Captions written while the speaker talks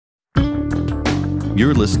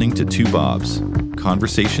You're listening to Two Bobs,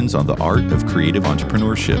 conversations on the art of creative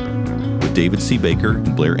entrepreneurship with David C. Baker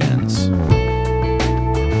and Blair Enns.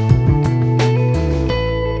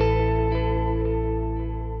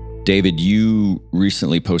 David, you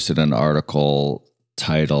recently posted an article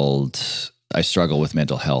titled, "I Struggle with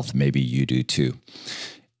Mental Health, Maybe You Do Too."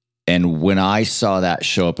 And when I saw that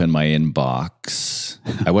show up in my inbox,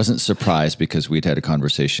 I wasn't surprised because we'd had a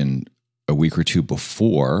conversation a week or two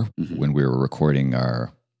before when we were recording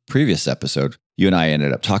our previous episode. You and I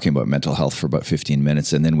ended up talking about mental health for about 15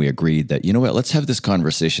 minutes, and then we agreed that, you know what, let's have this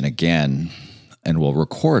conversation again, and we'll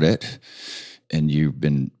record it. And you've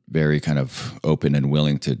been very kind of open and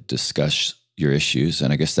willing to discuss your issues.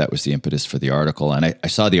 And I guess that was the impetus for the article. And I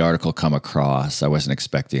saw the article come across. I wasn't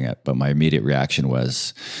expecting it, but my immediate reaction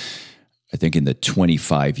was, I think in the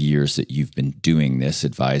 25 years that you've been doing this,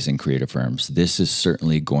 advising creative firms, this is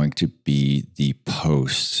certainly going to be the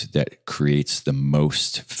post that creates the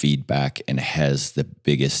most feedback and has the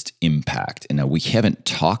biggest impact. And now we haven't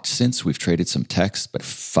talked since, we've traded some text, but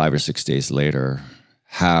 5 or 6 days later,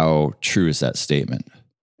 how true is that statement?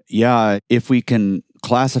 Yeah, if we can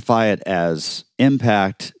classify it as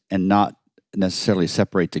impact and not necessarily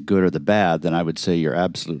separate the good or the bad, then I would say you're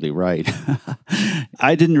absolutely right.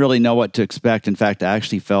 I didn't really know what to expect. In fact, I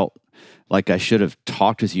actually felt like I should have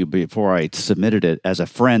talked with you before I submitted it as a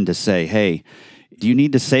friend to say, hey, do you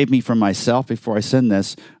need to save me from myself before I send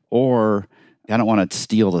this? Or I don't want to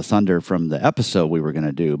steal the thunder from the episode we were going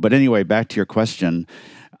to do. But anyway, back to your question,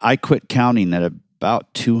 I quit counting at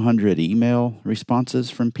about 200 email responses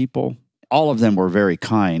from people. All of them were very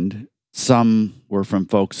kind. Some were from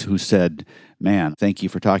folks who said, man, thank you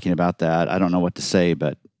for talking about that. I don't know what to say,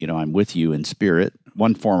 but I'm with you in spirit,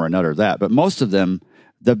 one form or another of that. But most of them,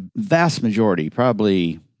 the vast majority,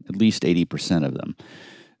 probably at least 80% of them,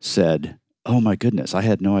 said, oh my goodness, I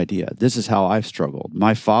had no idea. This is how I've struggled.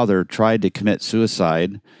 My father tried to commit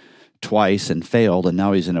suicide twice and failed, and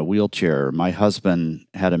now he's in a wheelchair. My husband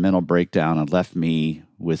had a mental breakdown and left me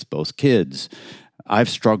with both kids. I've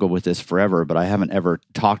struggled with this forever, but I haven't ever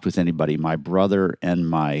talked with anybody. My brother and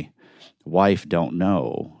my wife don't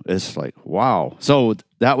know. It's like, wow. So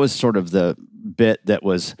that was sort of the bit that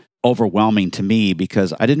was overwhelming to me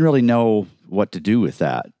because I didn't really know what to do with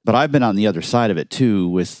that. But I've been on the other side of it too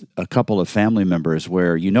with a couple of family members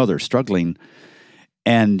where they're struggling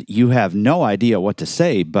and you have no idea what to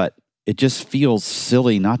say, but it just feels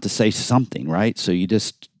silly not to say something, right? So you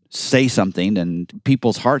just say something, and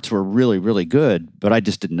people's hearts were really, really good, but I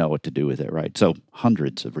just didn't know what to do with it, right? So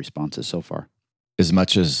hundreds of responses so far. As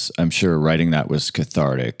much as I'm sure writing that was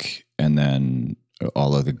cathartic, and then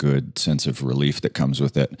all of the good sense of relief that comes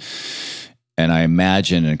with it. And I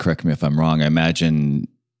imagine, and correct me if I'm wrong, I imagine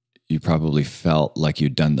you probably felt like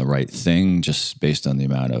you'd done the right thing just based on the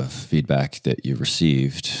amount of feedback that you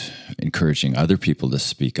received, encouraging other people to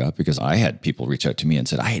speak up, because I had people reach out to me and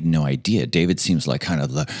said, I had no idea. David seems like kind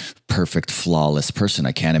of the perfect, flawless person.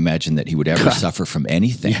 I can't imagine that he would ever suffer from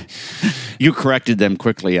anything. Yeah. You corrected them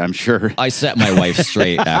quickly, I'm sure. I set my wife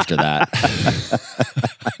straight after that.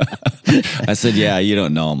 I said, yeah, you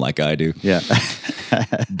don't know him like I do. Yeah.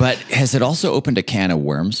 But has it also opened a can of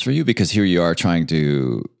worms for you? Because here you are trying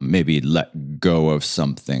to maybe let go of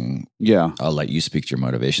something. Yeah. I'll let you speak to your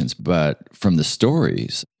motivations. But from the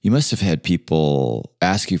stories, you must have had people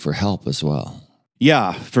ask you for help as well.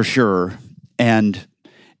 Yeah, for sure. And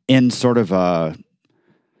in sort of a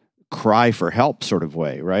cry for help sort of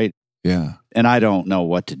way, right? Yeah. And I don't know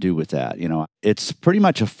what to do with that. It's pretty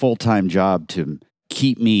much a full-time job to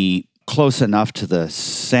keep me close enough to the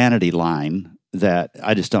sanity line that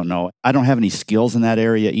I just don't know. I don't have any skills in that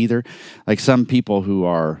area either. Like some people who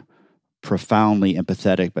are profoundly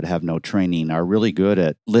empathetic but have no training are really good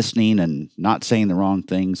at listening and not saying the wrong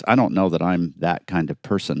things. I don't know that I'm that kind of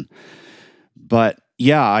person. But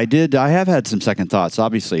yeah, I have had some second thoughts,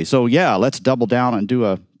 obviously. So yeah, let's double down and do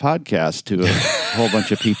a podcast to a whole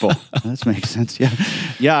bunch of people. That makes sense. Yeah.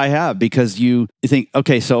 Yeah, I have, because you think,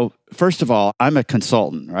 okay, so first of all, I'm a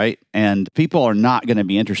consultant, right? And people are not going to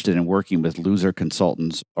be interested in working with loser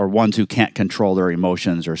consultants or ones who can't control their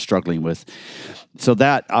emotions or struggling with. So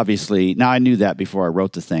that obviously, now I knew that before I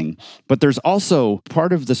wrote the thing, but there's also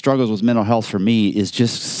part of the struggles with mental health for me is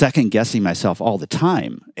just second guessing myself all the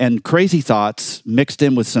time, and crazy thoughts mixed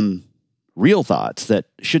in with some real thoughts that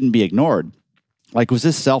shouldn't be ignored. Like, was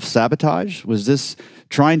this self-sabotage? Was this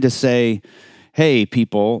trying to say, hey,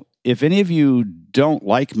 people, if any of you don't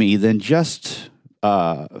like me, then just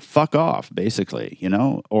fuck off, basically,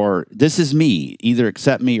 or this is me, either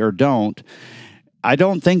accept me or don't. I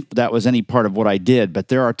don't think that was any part of what I did, but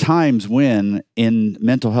there are times when in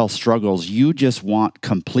mental health struggles, you just want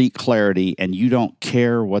complete clarity and you don't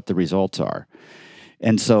care what the results are.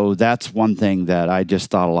 And so that's one thing that I just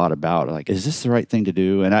thought a lot about. Like, is this the right thing to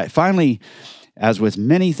do? And I finally, as with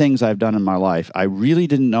many things I've done in my life, I really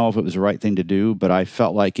didn't know if it was the right thing to do, but I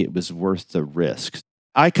felt like it was worth the risk.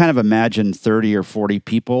 I kind of imagine 30 or 40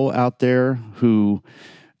 people out there who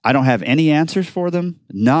I don't have any answers for them.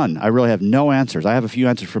 None. I really have no answers. I have a few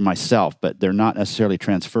answers for myself, but they're not necessarily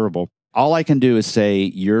transferable. All I can do is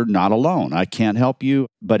say, you're not alone. I can't help you.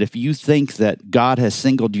 But if you think that God has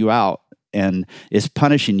singled you out and is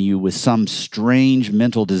punishing you with some strange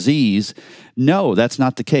mental disease, no, that's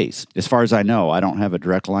not the case. As far as I know, I don't have a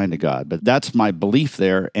direct line to God, but that's my belief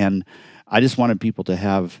there. And I just wanted people to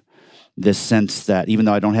have this sense that even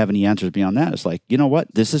though I don't have any answers beyond that, it's like, you know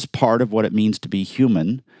what? This is part of what it means to be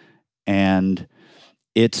human, and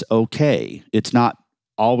it's okay. It's not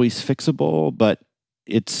always fixable, but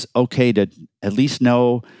it's okay to at least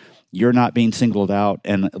know you're not being singled out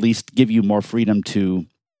and at least give you more freedom to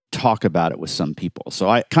talk about it with some people. So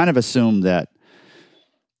I kind of assume that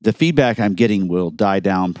the feedback I'm getting will die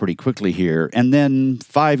down pretty quickly here. And then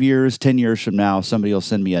 5 years, 10 years from now, somebody will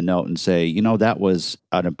send me a note and say, you know, that was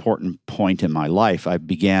an important point in my life. I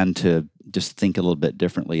began to just think a little bit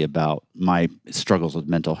differently about my struggles with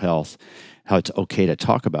mental health, how it's okay to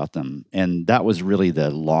talk about them. And that was really the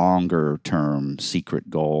longer term secret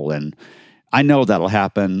goal. And I know that'll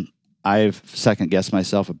happen. I've second guessed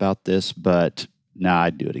myself about this, but now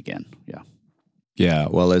I'd do it again. Yeah. Yeah.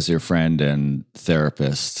 Well, as your friend and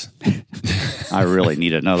therapist, I really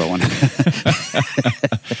need another one.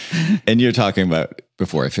 And you're talking about,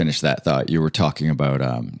 before I finish that thought, you were talking about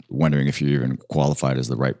wondering if you're even qualified as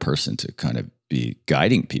the right person to kind of be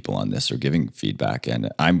guiding people on this or giving feedback.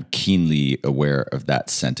 And I'm keenly aware of that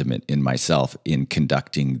sentiment in myself in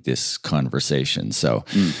conducting this conversation. So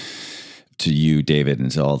to you, David, and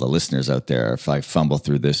to all the listeners out there, if I fumble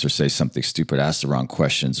through this or say something stupid, ask the wrong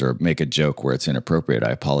questions, or make a joke where it's inappropriate, I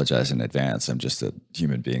apologize in advance. I'm just a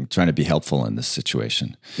human being trying to be helpful in this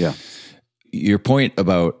situation. Yeah. Your point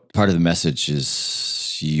about part of the message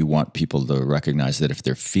is you want people to recognize that if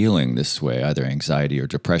they're feeling this way, either anxiety or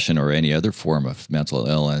depression or any other form of mental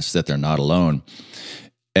illness, that they're not alone.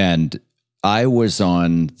 And I was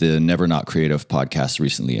on the Never Not Creative podcast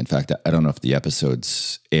recently. In fact, I don't know if the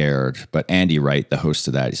episodes aired, but Andy Wright, the host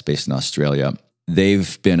of that, he's based in Australia.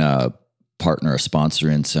 They've been a partner, a sponsor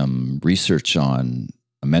in some research on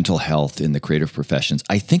mental health in the creative professions.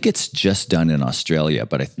 I think it's just done in Australia,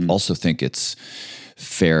 but I also think it's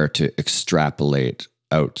fair to extrapolate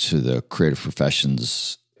out to the creative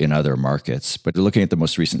professions in other markets. But looking at the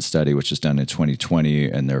most recent study, which was done in 2020,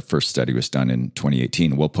 and their first study was done in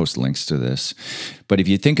 2018, we'll post links to this. But if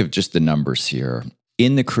you think of just the numbers here,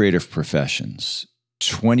 in the creative professions,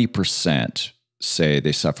 20% say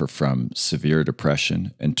they suffer from severe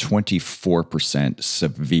depression and 24%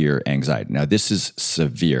 severe anxiety. Now, this is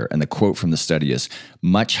severe, and the quote from the study is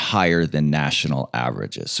much higher than national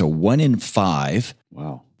averages. So 1 in 5,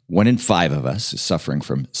 wow. 1 in 5 of us is suffering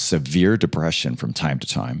from severe depression from time to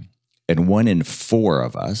time, and 1 in 4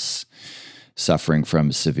 of us suffering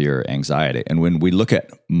from severe anxiety. And when we look at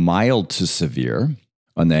mild to severe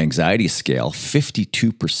on the anxiety scale,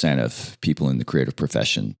 52% of people in the creative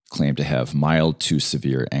profession claim to have mild to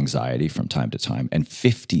severe anxiety from time to time, and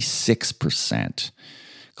 56%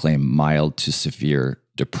 claim mild to severe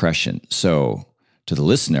depression. So to the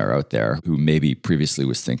listener out there who maybe previously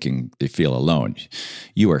was thinking they feel alone,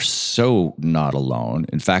 you are so not alone.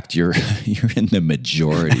 In fact, you're in the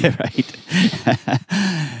majority. Right.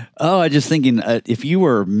 I just thinking, if you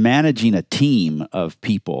were managing a team of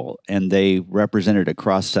people and they represented a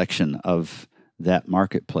cross-section of that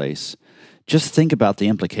marketplace, just think about the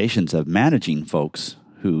implications of managing folks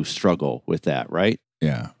who struggle with that, right?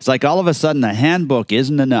 Yeah. It's like all of a sudden a handbook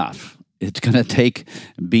isn't enough. It's going to take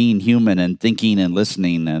being human and thinking and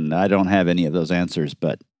listening, and I don't have any of those answers.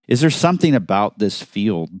 But is there something about this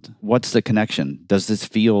field? What's the connection? Does this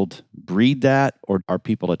field breed that, or are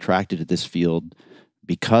people attracted to this field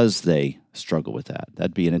because they struggle with that?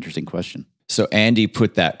 That'd be an interesting question. So Andy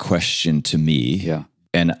put that question to me. Yeah.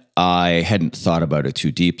 And I hadn't thought about it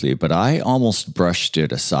too deeply, but I almost brushed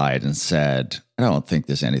it aside and said, I don't think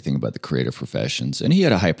there's anything about the creative professions. And he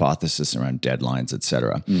had a hypothesis around deadlines, et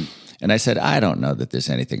cetera. And I said, I don't know that there's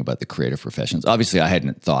anything about the creative professions. Obviously, I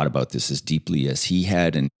hadn't thought about this as deeply as he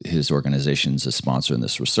had, and his organization's a sponsor in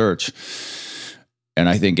this research. And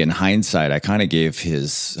I think in hindsight, I kind of gave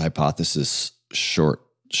his hypothesis short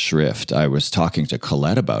shrift. I was talking to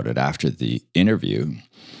Colette about it after the interview,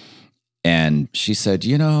 And she said,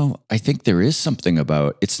 I think there is something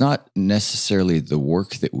about, it's not necessarily the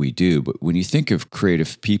work that we do, but when you think of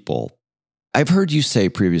creative people, I've heard you say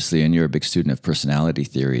previously, and you're a big student of personality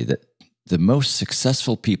theory, that the most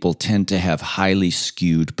successful people tend to have highly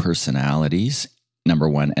skewed personalities, number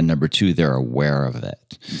one, and number two, they're aware of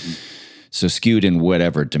it. Mm-hmm. So skewed in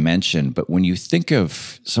whatever dimension. But when you think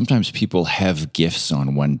of, sometimes people have gifts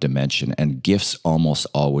on one dimension, and gifts almost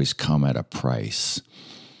always come at a price.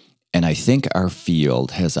 And I think our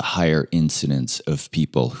field has a higher incidence of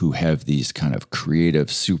people who have these kind of creative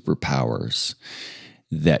superpowers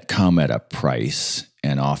that come at a price,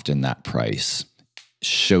 and often that price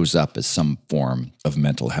shows up as some form of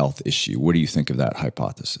mental health issue. What do you think of that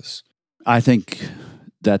hypothesis? I think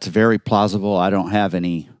that's very plausible. I don't have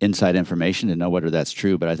any inside information to know whether that's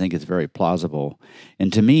true, but I think it's very plausible.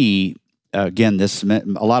 And to me, again,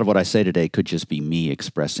 a lot of what I say today could just be me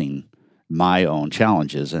expressing my own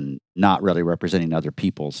challenges and not really representing other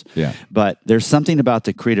people's. Yeah. But there's something about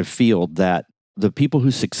the creative field that the people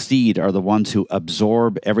who succeed are the ones who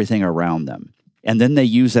absorb everything around them. And then they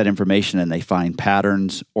use that information and they find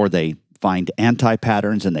patterns, or they find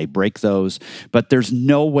anti-patterns and they break those. But there's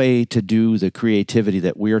no way to do the creativity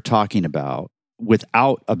that we're talking about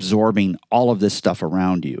without absorbing all of this stuff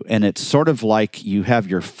around you. And it's sort of like you have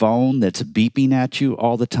your phone that's beeping at you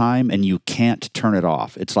all the time and you can't turn it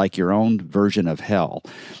off. It's like your own version of hell.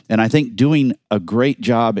 And I think doing a great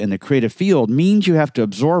job in the creative field means you have to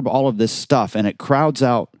absorb all of this stuff, and it crowds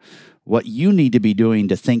out what you need to be doing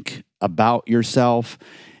to think about yourself.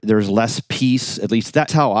 There's less peace. At least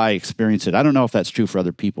that's how I experience it. I don't know if that's true for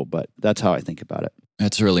other people, but that's how I think about it.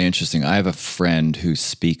 That's really interesting. I have a friend who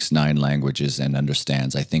speaks 9 languages and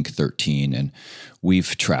understands, I think, 13. And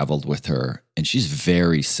we've traveled with her, and she's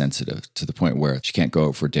very sensitive to the point where she can't go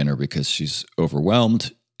out for dinner because she's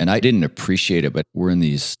overwhelmed. And I didn't appreciate it, but we're in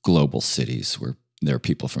these global cities where there are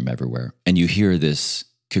people from everywhere. And you hear this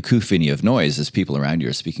cacophony of noise as people around you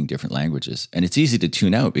are speaking different languages. And it's easy to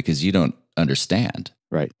tune out because you don't understand.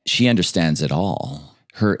 Right. She understands it all.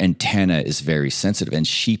 Her antenna is very sensitive, and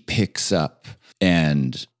she picks up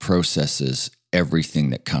and processes everything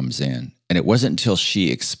that comes in. And it wasn't until she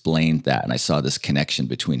explained that, and I saw this connection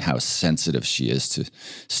between how sensitive she is to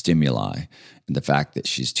stimuli and the fact that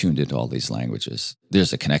she's tuned into all these languages.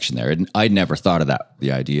 There's a connection there. And I never thought of that,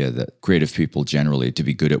 the idea that creative people generally, to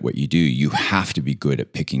be good at what you do, you have to be good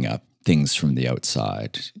at picking up things from the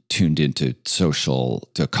outside, tuned into social,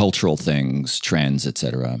 to cultural things, trends,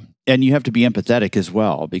 etc. And you have to be empathetic as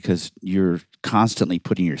well, because you're constantly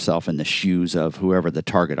putting yourself in the shoes of whoever the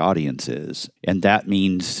target audience is. And that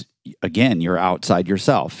means, again, you're outside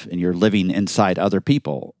yourself and you're living inside other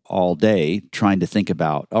people all day trying to think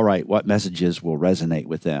about, all right, what messages will resonate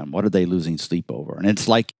with them? What are they losing sleep over? And it's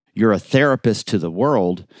like you're a therapist to the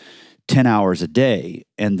world 10 hours a day,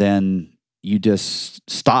 and then you just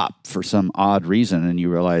stop for some odd reason and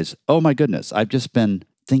you realize, oh my goodness, I've just been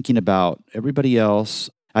thinking about everybody else.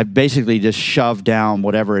 I've basically just shoved down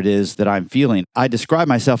whatever it is that I'm feeling. I describe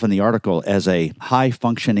myself in the article as a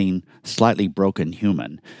high-functioning, slightly broken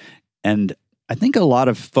human. And I think a lot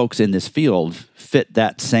of folks in this field fit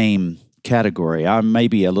that same category. I'm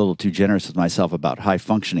maybe a little too generous with myself about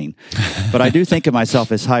high-functioning, but I do think of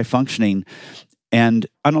myself as high-functioning, and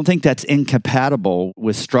I don't think that's incompatible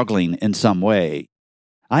with struggling in some way.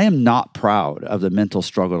 I am not proud of the mental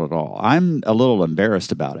struggle at all. I'm a little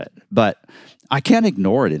embarrassed about it, but I can't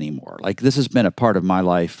ignore it anymore. Like, this has been a part of my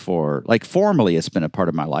life formally, it's been a part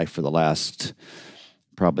of my life for the last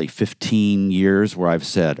probably 15 years, where I've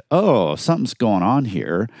said, oh, something's going on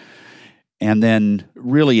here. And then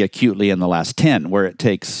really acutely in the last 10, where it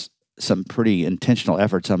takes some pretty intentional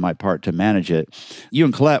efforts on my part to manage it. You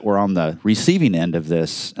and Colette were on the receiving end of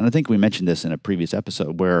this, and I think we mentioned this in a previous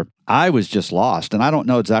episode, where I was just lost. And I don't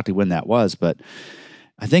know exactly when that was, but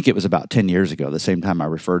I think it was about 10 years ago, the same time I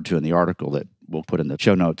referred to in the article that we'll put in the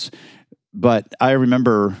show notes. But I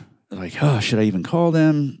remember, like, oh, should I even call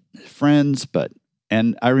them friends?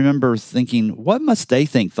 And I remember thinking, what must they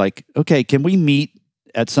think? Like, okay, can we meet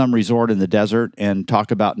at some resort in the desert and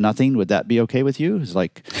talk about nothing? Would that be okay with you? It's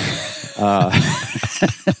like,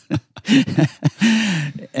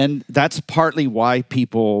 and that's partly why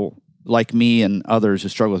people like me and others who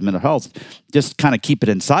struggle with mental health just kind of keep it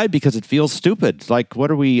inside, because it feels stupid. Like,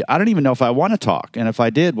 I don't even know if I want to talk. And if I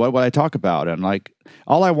did, what would I talk about? And like,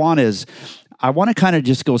 all I want to kind of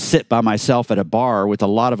just go sit by myself at a bar with a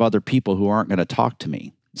lot of other people who aren't going to talk to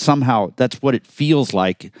me. Somehow that's what it feels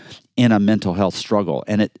like in a mental health struggle.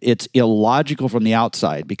 And it's illogical from the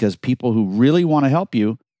outside, because people who really want to help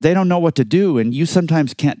you, they don't know what to do. And you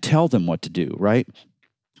sometimes can't tell them what to do, right?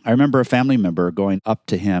 I remember a family member going up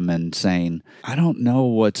to him and saying, I don't know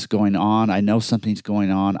what's going on. I know something's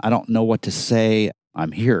going on. I don't know what to say.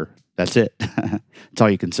 I'm here. That's it. That's all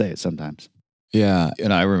you can say sometimes. Yeah.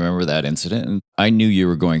 And I remember that incident. And I knew you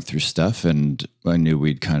were going through stuff, and I knew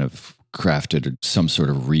we'd kind of crafted some sort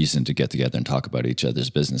of reason to get together and talk about each other's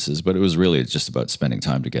businesses. But it was really just about spending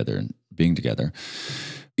time together and being together.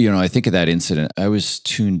 I think of that incident, I was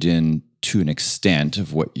tuned in to an extent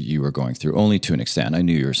of what you were going through, only to an extent. I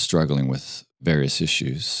knew you were struggling with various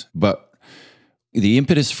issues. But the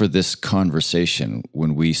impetus for this conversation,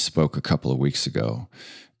 when we spoke a couple of weeks ago,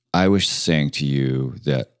 I was saying to you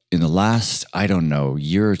that in the last,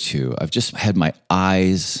 year or two, I've just had my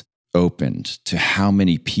eyes opened to how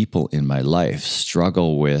many people in my life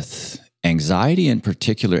struggle with anxiety in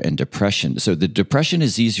particular and depression. So the depression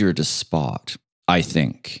is easier to spot, I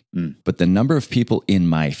think. But the number of people in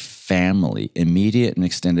my family, immediate and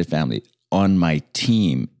extended family, on my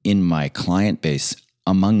team, in my client base,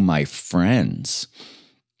 among my friends,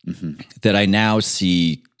 that I now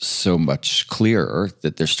see so much clearer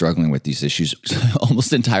that they're struggling with these issues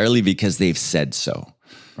almost entirely because they've said so.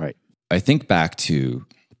 Right. I think back to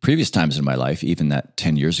previous times in my life, even that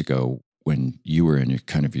 10 years ago when you were in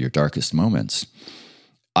your darkest moments,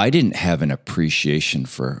 I didn't have an appreciation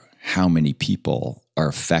for how many people are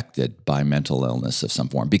affected by mental illness of some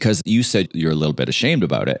form, because you said you're a little bit ashamed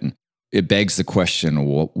about it. And it begs the question,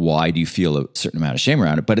 why do you feel a certain amount of shame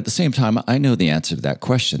around it? But at the same time, I know the answer to that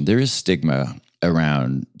question. There is stigma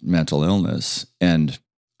around mental illness. And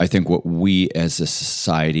I think what we as a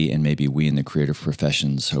society, and maybe we in the creative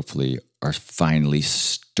professions, hopefully are finally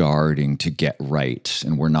starting to get right,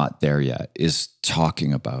 and we're not there yet, is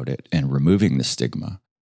talking about it and removing the stigma.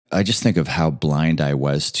 I just think of how blind I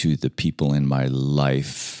was to the people in my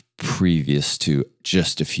life previous to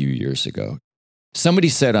just a few years ago. Somebody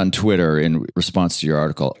said on Twitter in response to your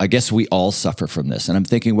article, I guess we all suffer from this. And I'm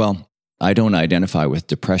thinking, well, I don't identify with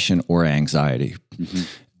depression or anxiety.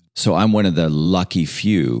 So I'm one of the lucky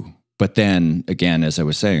few. But then again, as I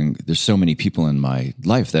was saying, there's so many people in my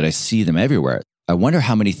life that I see them everywhere. I wonder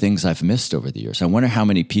how many things I've missed over the years. I wonder how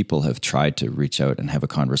many people have tried to reach out and have a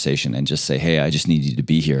conversation and just say, hey, I just need you to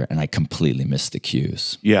be here. And I completely missed the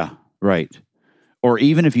cues. Yeah, right. Or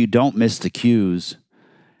even if you don't miss the cues,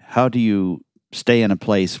 how do you stay in a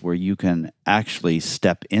place where you can actually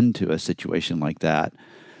step into a situation like that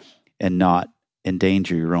and not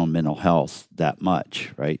endanger your own mental health that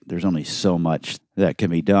much, right? There's only so much that can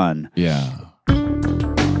be done. Yeah.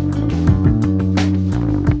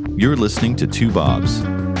 You're listening to Two Bobs,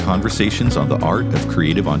 conversations on the art of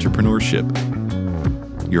creative entrepreneurship.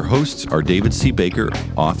 Your hosts are David C. Baker,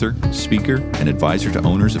 author, speaker, and advisor to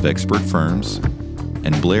owners of expert firms,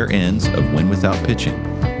 and Blair Enns of Win Without Pitching,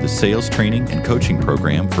 the sales training and coaching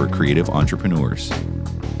program for creative entrepreneurs.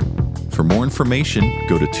 For more information,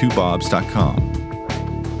 go to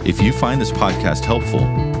twobobs.com. If you find this podcast helpful,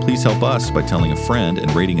 please help us by telling a friend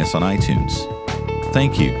and rating us on iTunes.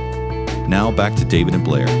 Thank you. Now back to David and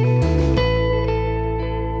Blair.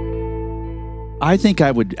 I think I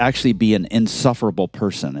would actually be an insufferable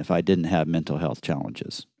person if I didn't have mental health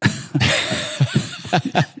challenges.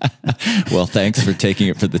 Well, thanks for taking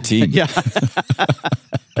it for the team. Yeah.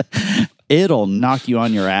 It'll knock you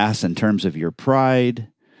on your ass in terms of your pride, in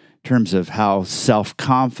terms of how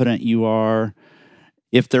self-confident you are.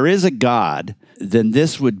 If there is a God, then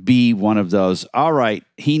this would be one of those, all right,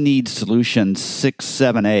 he needs solution 6,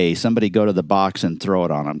 7A. Somebody go to the box and throw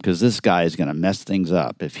it on him, because this guy is going to mess things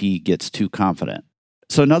up if he gets too confident.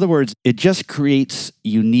 So in other words, it just creates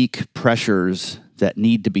unique pressures that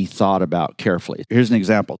need to be thought about carefully. Here's an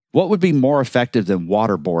example. What would be more effective than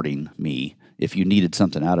waterboarding me if you needed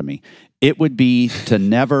something out of me? It would be to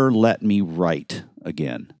never let me write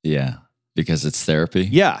again. Yeah, because it's therapy.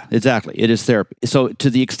 Yeah, exactly. It is therapy. So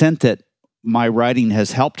to the extent that my writing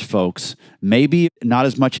has helped folks, maybe not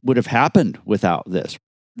as much would have happened without this.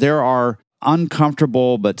 There are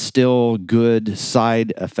uncomfortable but still good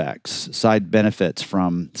side effects, side benefits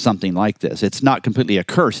from something like this. It's not completely a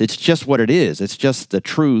curse. It's just what it is. It's just the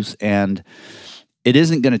truth, and it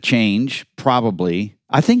isn't going to change, probably.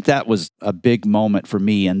 I think that was a big moment for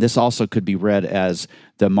me, and this also could be read as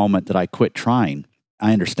the moment that I quit trying.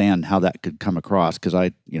 I understand how that could come across, because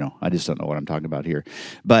I just don't know what I'm talking about here.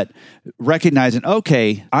 But recognizing,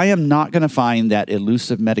 okay, I am not going to find that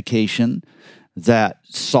elusive medication that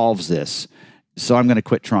solves this, so I'm going to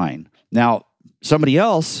quit trying. Now, somebody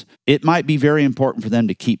else, it might be very important for them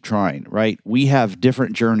to keep trying, right? We have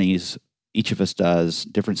different journeys, each of us does,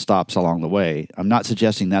 different stops along the way. I'm not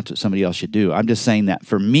suggesting that's what somebody else should do. I'm just saying that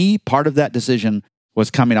for me, part of that decision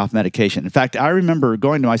was coming off medication. In fact, I remember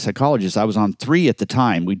going to my psychologist. I was on 3 at the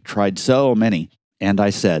time. We'd tried so many. And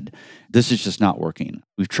I said, this is just not working.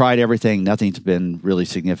 We've tried everything. Nothing's been really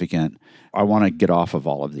significant. I want to get off of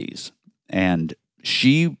all of these. And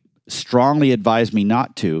she strongly advised me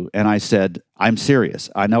not to. And I said, I'm serious.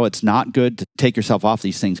 I know it's not good to take yourself off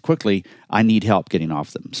these things quickly. I need help getting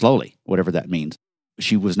off them slowly, whatever that means.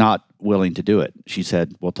 She was not willing to do it. She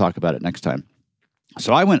said, we'll talk about it next time.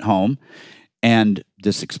 So I went home, and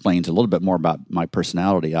this explains a little bit more about my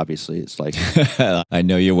personality, obviously. It's like... I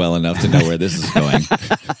know you well enough to know where this is going.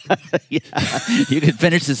 Yeah, you can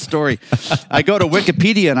finish this story. I go to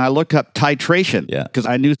Wikipedia and I look up titration because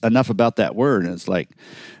I knew enough about that word. And it's like,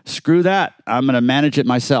 screw that. I'm going to manage it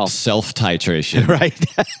myself. Self-titration. Right.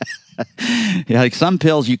 Yeah, like some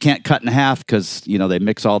pills you can't cut in half because, they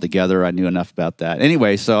mix all together. I knew enough about that.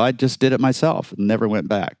 Anyway, so I just did it myself and never went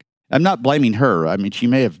back. I'm not blaming her. I mean, she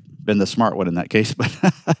may have been the smart one in that case, but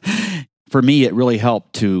for me, it really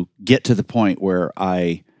helped to get to the point where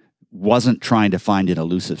I wasn't trying to find an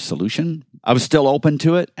elusive solution. I was still open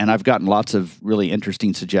to it, and I've gotten lots of really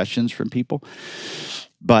interesting suggestions from people,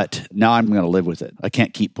 but now I'm going to live with it. I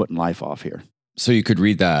can't keep putting life off here. So you could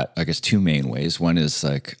read that, I guess, 2 main ways. One is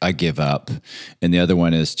like, I give up, and the other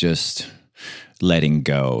one is just letting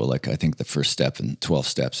go. Like, I think the first step in 12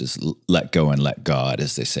 steps is let go and let God,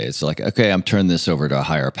 as they say. It's like, okay, I'm turning this over to a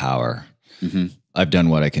higher power. Mm-hmm. I've done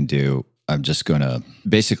what I can do. I'm just going to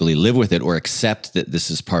basically live with it or accept that this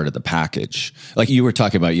is part of the package. Like you were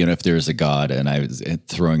talking about, if there is a God, and I was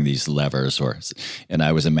throwing these levers, and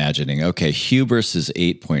I was imagining, okay, hubris is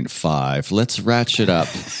 8.5. Let's ratchet up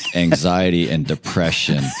anxiety and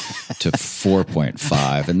depression to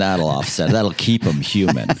 4.5, and that'll offset. That'll keep them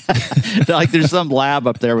human. Like there's some lab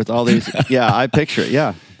up there with all these. Yeah, I picture it.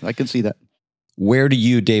 Yeah, I can see that. Where do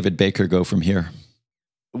you, David Baker, go from here?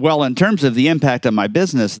 Well, in terms of the impact on my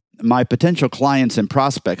business, my potential clients and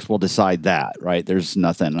prospects will decide that, right? There's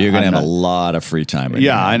nothing. You're going to have a lot of free time.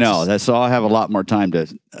 Yeah, I know. So I'll have a lot more time to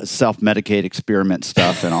self-medicate, experiment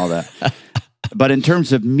stuff and all that. But in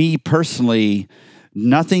terms of me personally,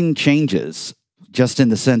 nothing changes, just in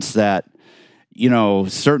the sense that,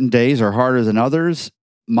 certain days are harder than others.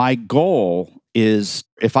 My goal is,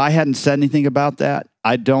 if I hadn't said anything about that,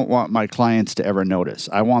 I don't want my clients to ever notice.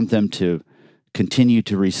 I want them to continue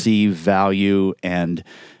to receive value and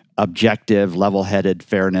objective, level-headed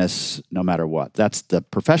fairness, no matter what. That's the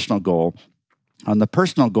professional goal. On the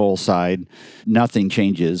personal goal side, nothing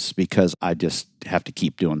changes because I just have to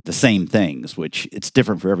keep doing the same things, which it's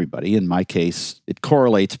different for everybody. In my case, it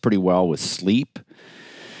correlates pretty well with sleep,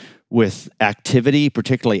 with activity,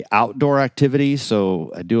 particularly outdoor activity.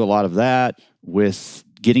 So I do a lot of that, with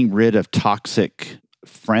getting rid of toxic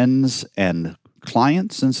friends and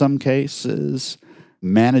clients in some cases,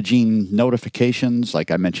 managing notifications, like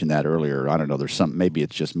I mentioned that earlier. I don't know, there's something, maybe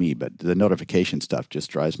it's just me, but the notification stuff just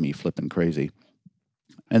drives me flipping crazy.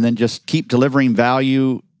 And then just keep delivering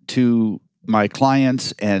value to my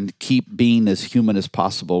clients and keep being as human as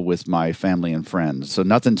possible with my family and friends. So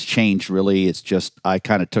nothing's changed really. It's just I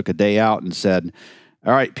kind of took a day out and said,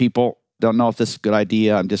 all right, people, don't know if this is a good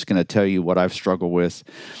idea. I'm just going to tell you what I've struggled with.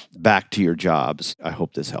 Back to your jobs. I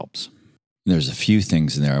hope this helps. There's a few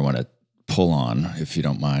things in there I want to pull on, if you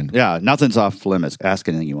don't mind. Yeah, nothing's off limits. Ask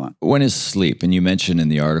anything you want. One is sleep. And you mentioned in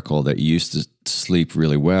the article that you used to sleep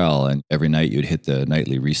really well, and every night you'd hit the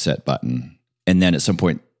nightly reset button. And then at some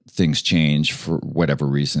point, things change for whatever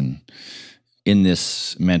reason. In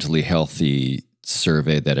this mentally healthy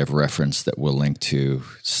survey that I've referenced that we'll link to,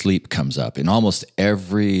 sleep comes up in almost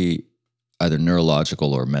every either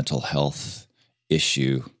neurological or mental health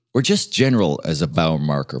issue, or just general as a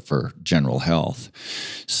biomarker for general health.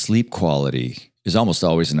 Sleep quality is almost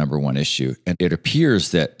always the number one issue. And it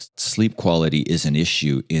appears that sleep quality is an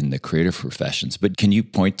issue in the creative professions. But can you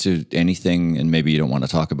point to anything, and maybe you don't want to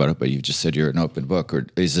talk about it, but you just said you're an open book, or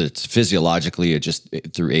is it physiologically, or just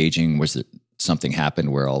through aging, was it something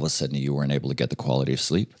happened where all of a sudden you weren't able to get the quality of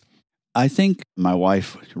sleep? I think my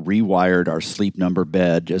wife rewired our sleep number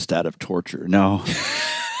bed just out of torture. No.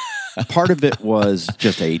 Part of it was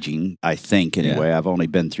just aging, I think, anyway. Yeah. I've only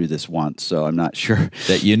been through this once, so I'm not sure.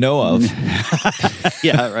 That you know of.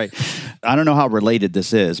 Yeah, right. I don't know how related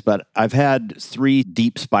this is, but I've had 3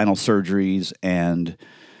 deep spinal surgeries and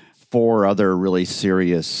 4 other really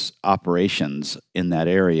serious operations in that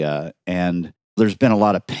area. And there's been a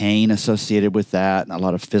lot of pain associated with that, and a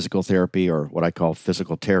lot of physical therapy, or what I call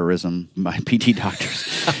physical terrorism, my PT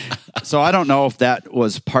doctors. So I don't know if that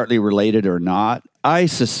was partly related or not. I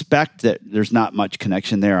suspect that there's not much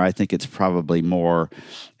connection there. I think it's probably more,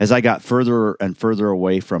 as I got further and further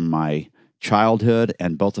away from my childhood,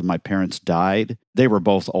 and both of my parents died. They were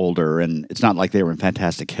both older, and it's not like they were in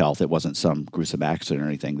fantastic health. It wasn't some gruesome accident or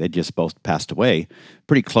anything. They just both passed away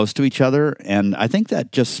pretty close to each other, and I think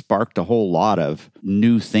that just sparked a whole lot of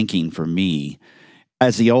new thinking for me.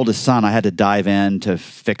 As the oldest son, I had to dive in to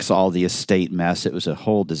fix all the estate mess. It was a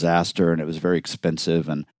whole disaster, and it was very expensive,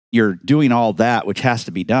 and you're doing all that, which has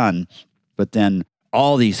to be done, but then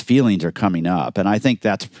all these feelings are coming up, and I think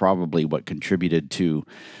that's probably what contributed to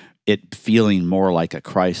it feeling more like a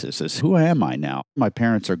crisis. Is who am I now? My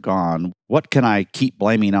parents are gone. What can I keep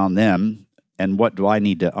blaming on them? And what do I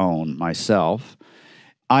need to own myself?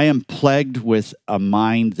 I am plagued with a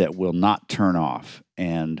mind that will not turn off.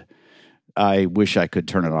 And I wish I could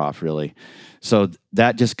turn it off, really. So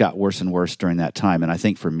that just got worse and worse during that time. And I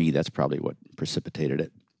think for me, that's probably what precipitated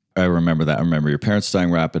it. I remember that. I remember your parents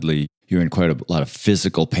dying rapidly. You were in quite a lot of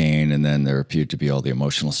physical pain, and then there appeared to be all the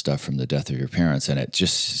emotional stuff from the death of your parents. And it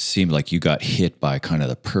just seemed like you got hit by kind of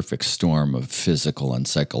the perfect storm of physical and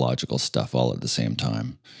psychological stuff all at the same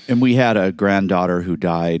time. And we had a granddaughter who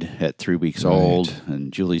died at 3 weeks old,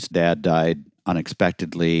 and Julie's dad died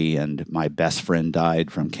unexpectedly, and my best friend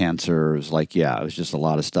died from cancer. It was like, it was just a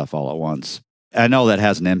lot of stuff all at once. I know that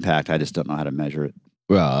has an impact. I just don't know how to measure it.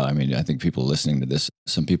 Well, I mean, I think people listening to this,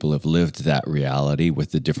 some people have lived that reality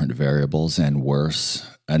with the different variables and worse.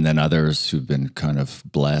 And then others who've been kind of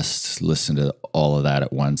blessed listen to all of that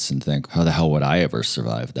at once and think, how the hell would I ever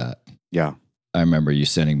survive that? Yeah. I remember you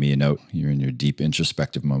sending me a note. You're in your deep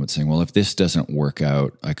introspective moment saying, well, if this doesn't work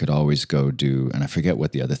out, I could always go do, and I forget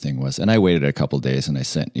what the other thing was. And I waited a couple of days and I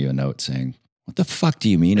sent you a note saying, what the fuck do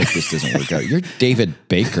you mean if this doesn't work out? You're David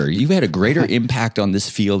Baker. You've had a greater impact on this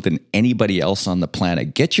field than anybody else on the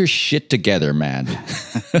planet. Get your shit together, man.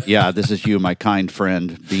 Yeah, this is you, my kind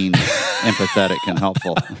friend, being empathetic and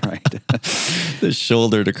helpful, right? The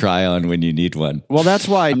shoulder to cry on when you need one. Well, that's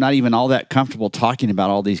why I'm not even all that comfortable talking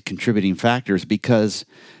about all these contributing factors, because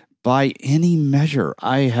by any measure,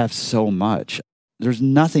 I have so much. There's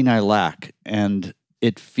nothing I lack, and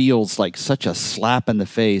it feels like such a slap in the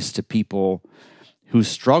face to people who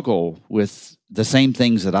struggle with the same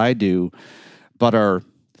things that I do, but are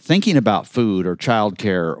thinking about food or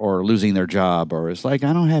childcare or losing their job, or it's like,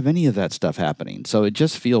 I don't have any of that stuff happening. So it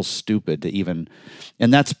just feels stupid to even,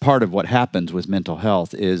 and that's part of what happens with mental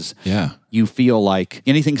health is you feel like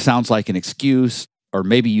anything sounds like an excuse, or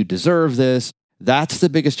maybe you deserve this. That's the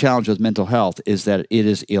biggest challenge with mental health, is that it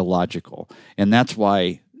is illogical. And that's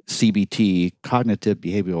why CBT, cognitive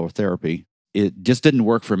behavioral therapy, it just didn't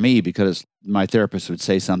work for me, because my therapist would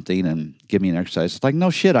say something and give me an exercise. It's like, no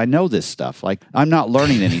shit, I know this stuff. Like, I'm not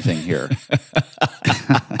learning anything here.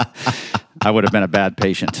 I would have been a bad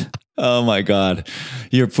patient. Oh my God.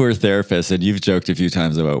 You're a poor therapist, and you've joked a few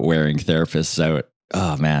times about wearing therapists out.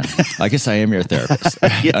 Oh man, I guess I am your therapist,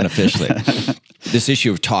 unofficially. This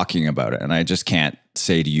issue of talking about it, and I just can't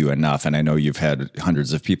say to you enough, and I know you've had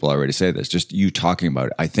hundreds of people already say this, just you talking about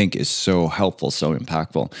it, I think is so helpful, so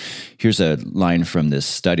impactful. Here's a line from this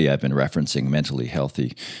study I've been referencing, Mentally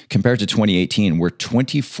Healthy. Compared to 2018, we're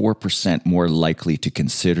 24% more likely to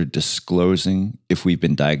consider disclosing if we've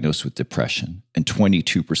been diagnosed with depression, and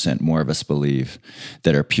 22% more of us believe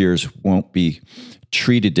that our peers won't be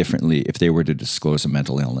treated differently if they were to disclose a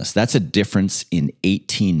mental illness. That's a difference in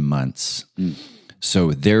 18 months.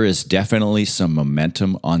 So there is definitely some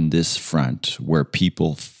momentum on this front where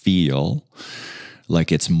people feel like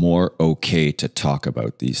it's more okay to talk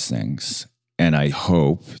about these things. And I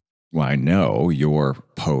hope, well, I know your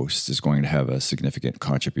post is going to have a significant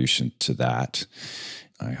contribution to that.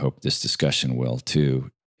 I hope this discussion will too.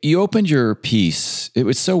 You opened your piece. It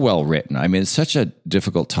was so well written. I mean, it's such a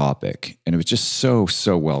difficult topic, and it was just so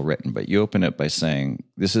well written. But you open it by saying,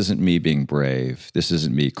 this isn't me being brave. This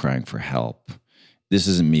isn't me crying for help. This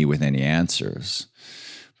isn't me with any answers.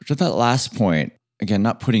 But to that last point, again,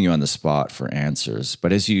 not putting you on the spot for answers,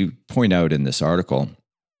 but as you point out in this article,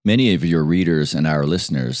 many of your readers and our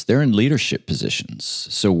listeners, they're in leadership positions.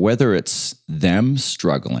 So whether it's them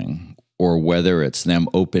struggling or whether it's them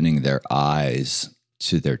opening their eyes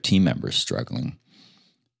to their team members struggling,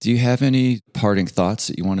 do you have any parting thoughts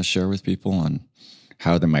that you want to share with people on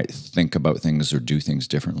how they might think about things or do things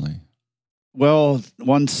differently? Well,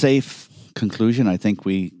 one safe conclusion I think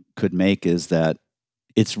we could make is that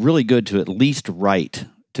it's really good to at least write,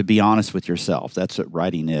 to be honest with yourself. That's what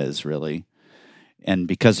writing is, really. And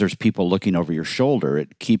because there's people looking over your shoulder,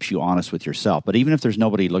 it keeps you honest with yourself. But even if there's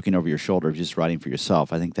nobody looking over your shoulder, just writing for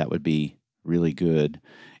yourself, I think that would be really good.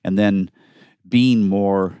 And then being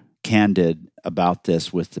more candid about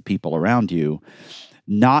this with the people around you,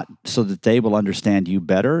 not so that they will understand you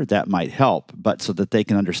better, that might help, but so that they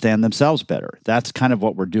can understand themselves better. That's kind of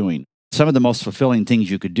what we're doing. some of the most fulfilling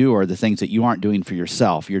things you could do are the things that you aren't doing for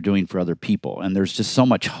yourself, you're doing for other people. And there's just so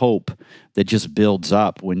much hope that just builds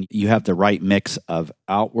up when you have the right mix of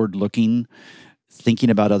outward looking, thinking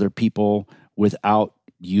about other people without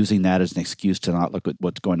using that as an excuse to not look at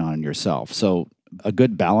what's going on in yourself. So a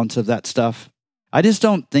good balance of that stuff. I just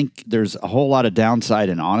don't think there's a whole lot of downside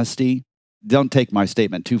in honesty. Don't take my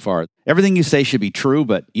statement too far. Everything you say should be true,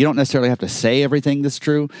 but you don't necessarily have to say everything that's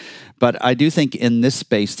true. But I do think in this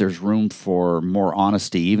space, there's room for more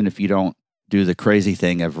honesty, even if you don't do the crazy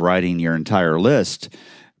thing of writing your entire list,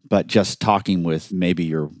 but just talking with maybe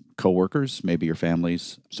your coworkers, maybe your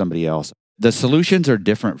families, somebody else. The solutions are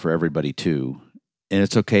different for everybody too. And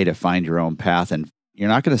it's okay to find your own path. And you're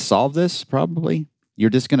not going to solve this probably. You're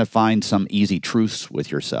just going to find some easy truths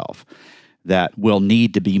with yourself that will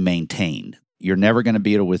need to be maintained. You're never going to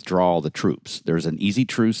be able to withdraw all the troops. There's an easy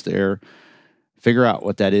truth there. Figure out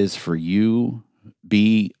what that is for you.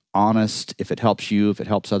 Be honest if it helps you, if it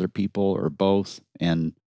helps other people, or both.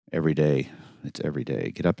 And every day, it's every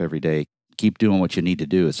day. Get up every day. Keep doing what you need to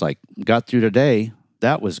do. It's like, got through today.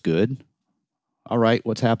 That was good. All right,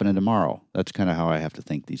 what's happening tomorrow? That's kind of how I have to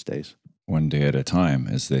think these days. One day at a time,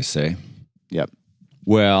 as they say. Yep.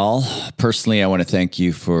 Well, personally, I want to thank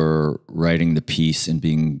you for writing the piece and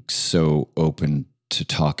being so open to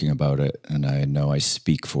talking about it. And I know I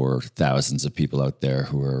speak for thousands of people out there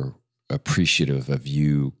who are appreciative of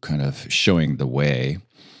you kind of showing the way.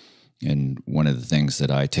 And one of the things that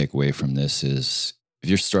I take away from this is if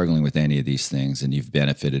you're struggling with any of these things and you've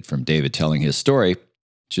benefited from David telling his story,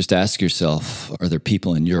 just ask yourself, are there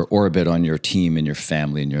people in your orbit, on your team, in your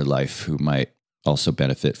family, in your life who might also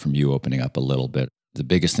benefit from you opening up a little bit? The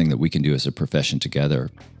biggest thing that we can do as a profession together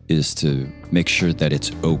is to make sure that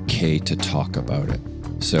it's okay to talk about it.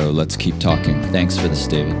 So let's keep talking. Thanks for this,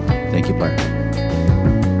 David. Thank you, Blair.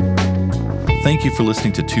 Thank you for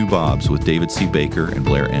listening to Two Bobs with David C. Baker and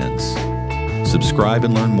Blair Enns. Subscribe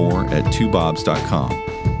and learn more at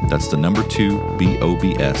twobobs.com. That's the number 2,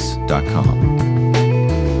 BOBS.com.